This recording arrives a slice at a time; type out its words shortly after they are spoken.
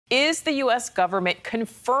Is the U.S. government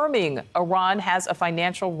confirming Iran has a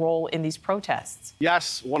financial role in these protests?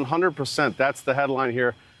 Yes, 100%. That's the headline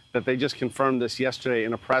here, that they just confirmed this yesterday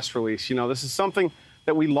in a press release. You know, this is something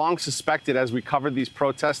that we long suspected as we covered these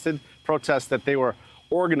protests, that they were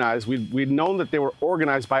organized. We'd known that they were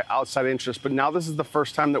organized by outside interests, but now this is the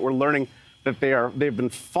first time that we're learning that they've been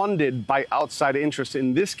funded by outside interests,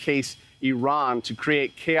 in this case, Iran, to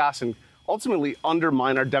create chaos and ultimately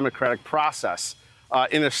undermine our democratic process.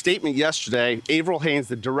 In a statement yesterday, Avril Haines,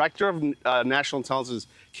 the director of national intelligence,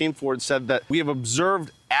 came forward and said that we have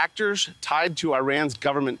observed actors tied to Iran's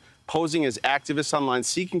government posing as activists online,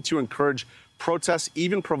 seeking to encourage protests,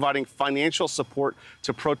 even providing financial support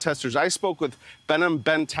to protesters. I spoke with Behnam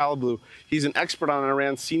Ben Taleblu. He's an expert on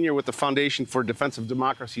Iran, senior with the Foundation for Defense of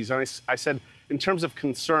Democracies. And I said, in terms of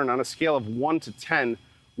concern, on a scale of 1 to 10,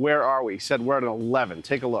 where are we? He said, we're at an 11.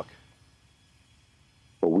 Take a look.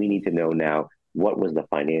 But we need to know now, what was the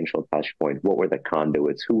financial touch point? What were the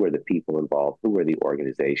conduits? Who were the people involved? Who were the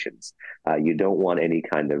organizations? You don't want any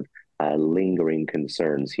kind of lingering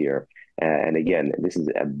concerns here. And again, this is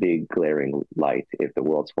a big glaring light if the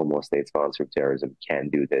world's foremost state sponsor of terrorism can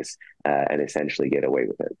do this and essentially get away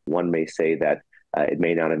with it. One may say that it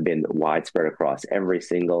may not have been widespread across every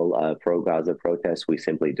single pro-Gaza protest. We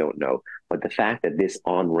simply don't know. But the fact that this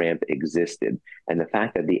on-ramp existed and the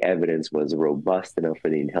fact that the evidence was robust enough for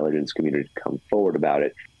the intelligence community to come forward about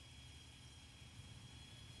it.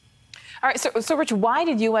 All right. So Rich, why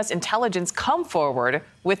did U.S. intelligence come forward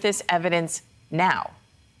with this evidence now?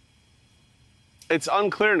 It's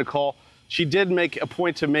unclear, Nicole. She did make a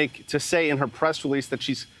point to say in her press release that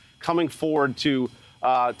she's coming forward to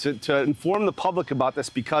inform the public about this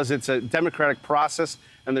because it's a democratic process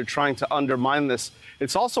and they're trying to undermine this.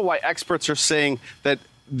 It's also why experts are saying that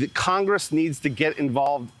the Congress needs to get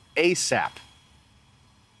involved ASAP.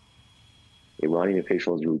 Iranian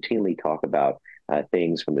officials routinely talk about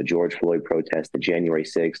things from the George Floyd protest to January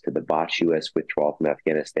 6th to the botched U.S. withdrawal from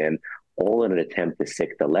Afghanistan, all in an attempt to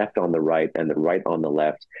sick the left on the right and the right on the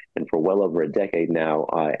left. And for well over a decade now,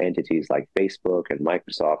 entities like Facebook and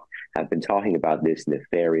Microsoft have been talking about this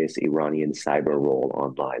nefarious Iranian cyber role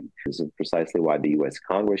online. This is precisely why the U.S.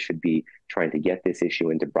 Congress should be trying to get this issue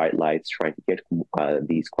into bright lights, trying to get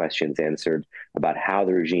these questions answered about how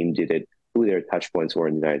the regime did it, who their touch points were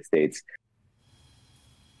in the United States.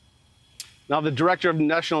 Now, the director of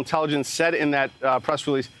national intelligence said in that press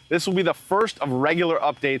release, this will be the first of regular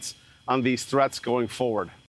updates on these threats going forward.